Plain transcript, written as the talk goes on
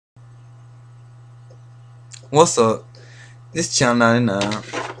What's up? This channel 99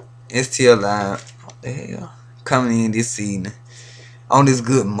 STL live. What the hell? Coming in this evening. On this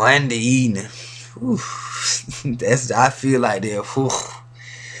good Monday evening. Whew. I feel like that. Whew.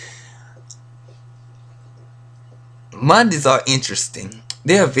 Mondays are interesting.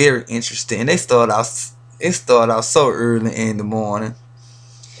 They're very interesting. It start out so early in the morning.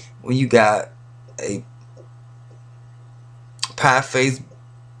 When you got a pie face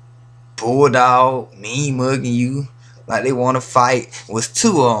bulldog mean mugging you like they want to fight. Was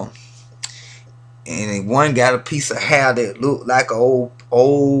two of them. And one got a piece of hair that looked like an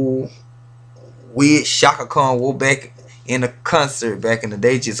old weird Shaka Khan wore back in a concert back in the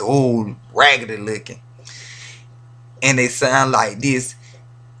day, just old raggedy looking. And they sound like this.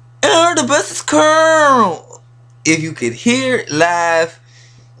 The best is Colonel. If you could hear it live,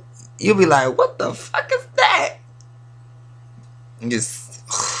 you'll be like, what the fuck is that? Just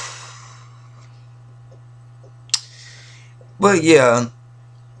but yeah,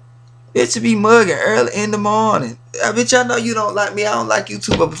 bitch be mugging early in the morning. Bitch, I know you don't like me. I don't like you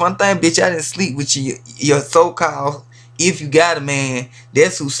too. But one thing, bitch, I didn't sleep with you. Your so-called, if you got a man,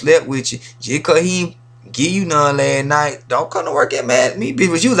 that's who slept with you. Just cause he ain't give you none last night, don't come to work get mad at me,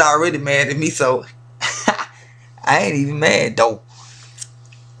 bitch. But you was already mad at me, so I ain't even mad, though.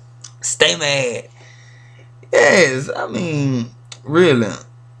 Stay mad. Yes, I mean, really.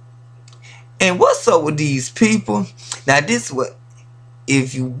 And what's up with these people? Now, this what,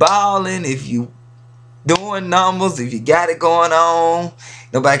 if you balling, if you doing numbers, if you got it going on,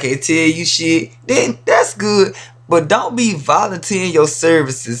 nobody can tell you shit, then that's good. But don't be volunteering your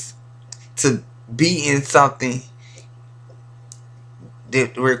services to be in something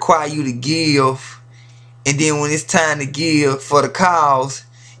that require you to give, and then when it's time to give for the cause,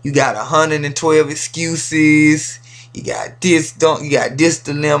 you got 112 excuses. You got this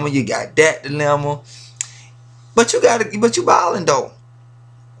dilemma, you got that dilemma. But you balling though.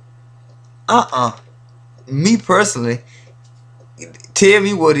 Me personally, tell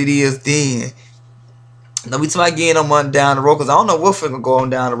me what it is then. Don't be talking about getting them on down the road, because I don't know what finna go on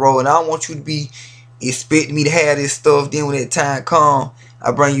down the road, and I don't want you to be expecting me to have this stuff. Then when that time come,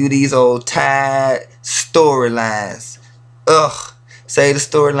 I bring you these old tired storylines. Ugh. Say the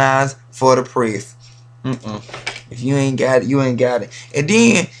storylines for the press. If you ain't got it, you ain't got it. And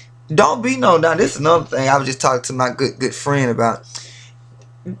then don't be now this is another thing I was just talking to my good friend about.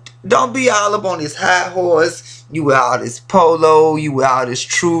 Don't be all up on this high horse. You without this polo, you without this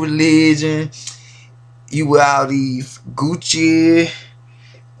True Religion, you without these Gucci,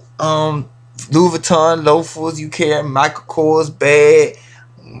 Louis Vuitton loafers, you carry Michael Kors bag,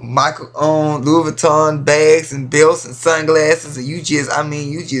 Louis Vuitton bags and belts and sunglasses, and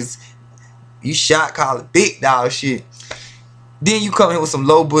you shot call it big dog shit. Then you come here with some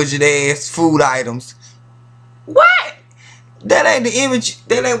low budget ass food items. What? That ain't the image.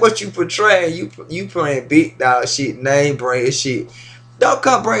 That ain't what you portray. You playing big dog shit, name brand shit. Don't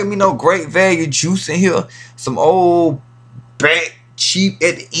come bring me no great value juice in here. Some old back cheap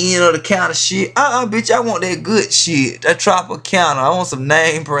at the end of the counter shit. Bitch, I want that good shit. That tropical counter. I want some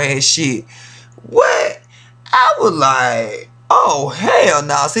name brand shit. What? I was like, oh hell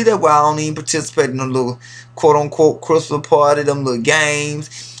no. See, that's why I don't even participate in them little quote unquote Christmas party, them little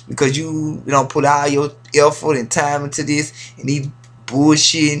games. Because you don't put all your effort and time into this, and these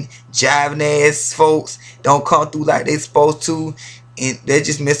bullshitting, jiving ass folks don't come through like they supposed to, and they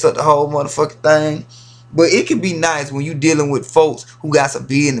just mess up the whole motherfucking thing. But it can be nice when you dealing with folks who got some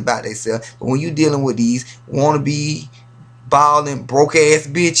vision about themselves. But when you dealing with these wannabe, balling, broke ass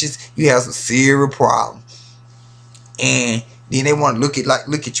bitches, you have some serious problem. And then they want to look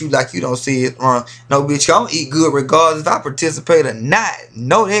at you like you don't see it wrong. No, bitch, I don't eat good regardless if I participate or not.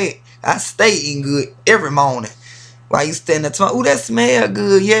 Know that. I stay eating good every morning. While you standing there talking, ooh, that smell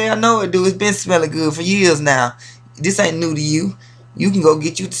good. Yeah, I know it do. It's been smelling good for years now. This ain't new to you. You can go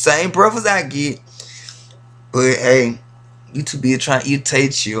get you the same breakfast I get. But hey, you too busy trying to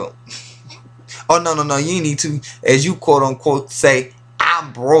irritate you. Oh, no. You ain't need to, as you quote unquote say,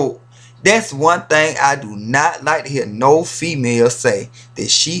 I'm broke. That's one thing I do not like to hear no female say, that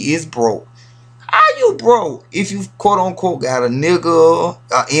she is broke. How you broke? If you quote unquote got a nigga,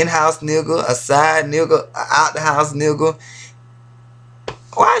 an in-house nigga, a side nigga, an out-the-house nigga,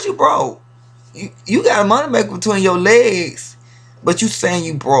 why is you broke? You got a money maker between your legs, but you saying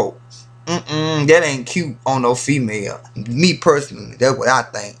you broke. That ain't cute on no female. Me personally, that's what I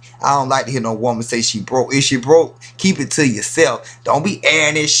think. I don't like to hear no woman say she broke. If she broke, keep it to yourself. Don't be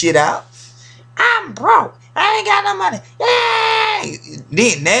airing this shit out. I'm broke. I ain't got no money. Yay!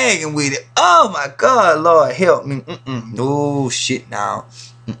 Then nagging with it. Oh my God, Lord help me. No shit now.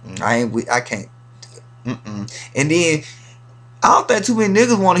 I can't. And then I don't think too many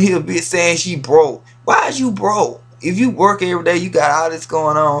niggas want to hear a bitch saying she broke. Why is you broke? If you work every day, you got all this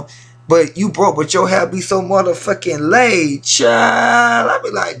going on, but you broke, but your hair be so motherfucking laid, child. I be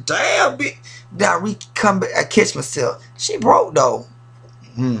like, damn, bitch. Then I come back, I catch myself. She broke though.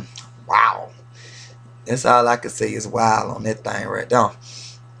 Wow. That's all I can say is wild on that thing right there.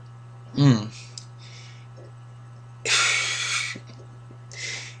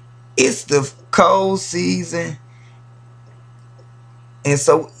 It's the cold season. And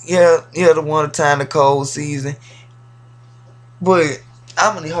so, yeah, the winter time, the cold season. But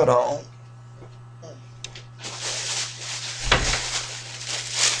I'm gonna hold on.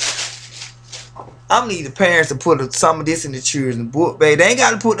 I'm gonna need the parents to put some of this in the children's book, baby. They ain't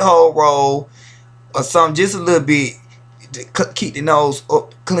gotta put the whole roll or something, just a little bit to keep the nose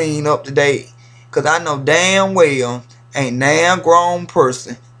up, clean, up to date. Cause I know damn well ain't damn grown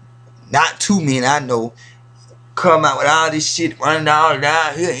person, not too many I know, come out with all this shit running all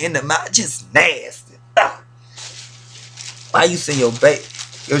down here in the mouth, just nasty. Why you say your baby?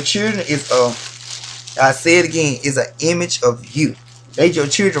 Your children is I say it again, is an image of you. Your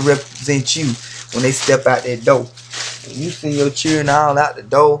children represent you when they step out that door. When you see your children all out the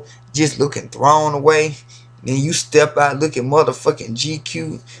door, just looking thrown away, then you step out looking motherfucking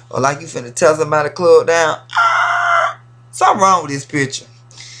GQ, or like you finna tell somebody to club down. Something wrong with this picture.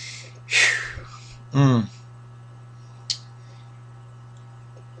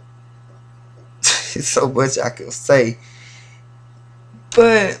 It's so much I could say,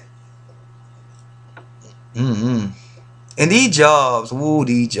 but and these jobs,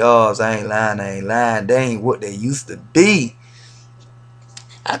 I ain't lying, they ain't what they used to be.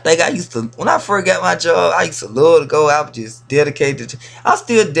 I think I used to, when I first got my job, I used to love to go. I was just dedicated. I'm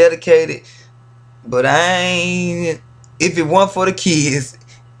still dedicated, but I ain't, if it weren't for the kids,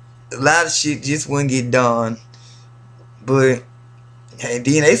 a lot of shit just wouldn't get done. But, and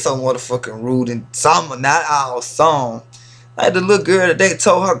then they so motherfucking rude, and some, not all, some. Like the little girl that they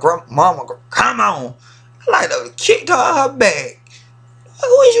told her grandmama, come on. I like to kicked her on her back.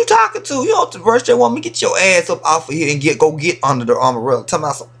 Who is you talking to? You don't rush that woman. Get your ass up off of here and go get under the umbrella. Tell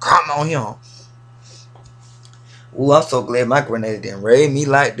me some, come on here. Ooh, I'm so glad my granddaddy didn't raise me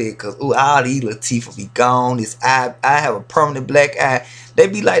like that. Cause ooh, all these little teeth will be gone. This eye, I have a permanent black eye. They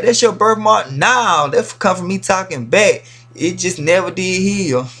be like, that's your birthmark. No, that come from me talking back. It just never did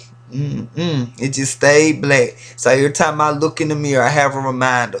heal. It just stayed black. So every time I look in the mirror, I have a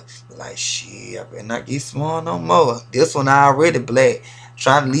reminder. Like, shit, I better not get small no more. This one already black.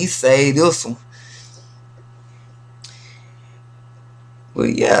 Trying to at least save this one. But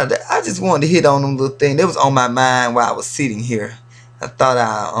yeah, I just wanted to hit on them little thing. That was on my mind while I was sitting here. I thought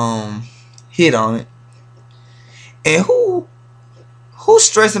I hit on it. And who's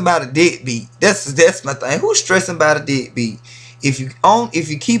stressing about a deadbeat? That's my thing. Who's stressing about a deadbeat? If you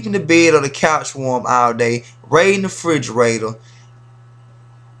keeping the bed or the couch warm all day, raiding the refrigerator,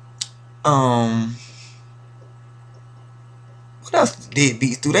 what else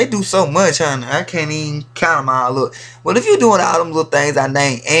deadbeats do? They do so much, honey. I can't even count them all up. But if you're doing all them little things I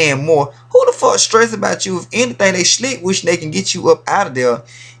named and more, who the fuck stress about you? If anything, they slick wishing they can get you up out of there.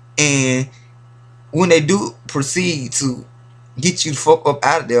 And when they do proceed to get you the fuck up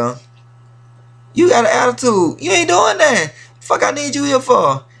out of there, you got an attitude. You ain't doing that. Fuck I need you here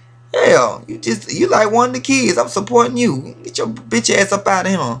for? Hell, you like one of the kids. I'm supporting you. Get your bitch ass up out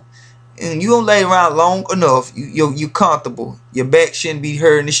of here. And you don't lay around long enough. You comfortable. Your back shouldn't be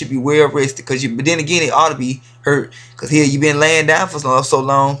hurt, and it should be well rested. But then again, it ought to be hurt. Cause here you been laying down for so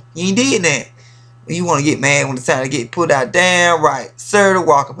long. You ain't did that. When you want to get mad when it's time to get put out, damn right. Sir the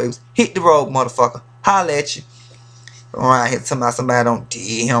walker, babies. Hit the road, motherfucker. Holla at you. Around here talking about somebody don't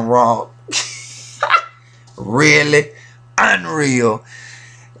did him wrong. Really? Unreal.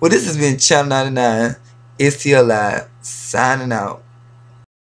 Well, this has been CH99 STL signing out.